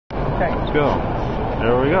Okay. Let's go.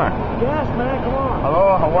 There we are. Yes, man, come on.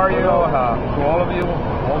 Hello, how are you? To all of you,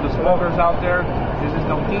 all the smokers out there, this is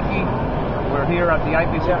Don Kiki. We're here at the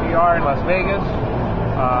IPCPR in Las Vegas.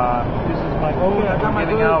 This is my booth. We're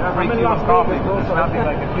giving out free Cuban coffee. There's nothing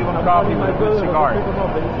like a Cuban coffee with a good cigar. And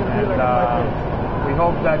we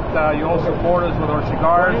hope that you all support us with our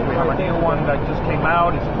cigars. We have a new one that just came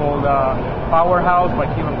out. It's called Powerhouse by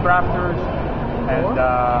Cuban Crafters. And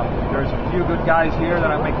there's a few good guys here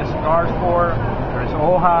that I make the cigars for. There's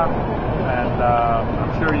Oja, and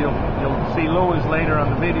I'm sure you'll see Louis later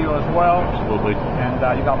on the video as well. Absolutely. And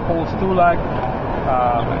you got Paul Stulak.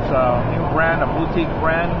 It's a new brand, a boutique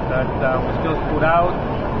brand that was just put out.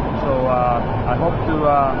 So I hope to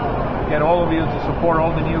get all of you to support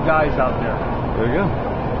all the new guys out there. There you go.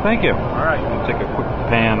 Thank you. All right. We'll take a quick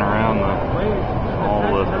pan around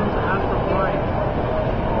all the booth.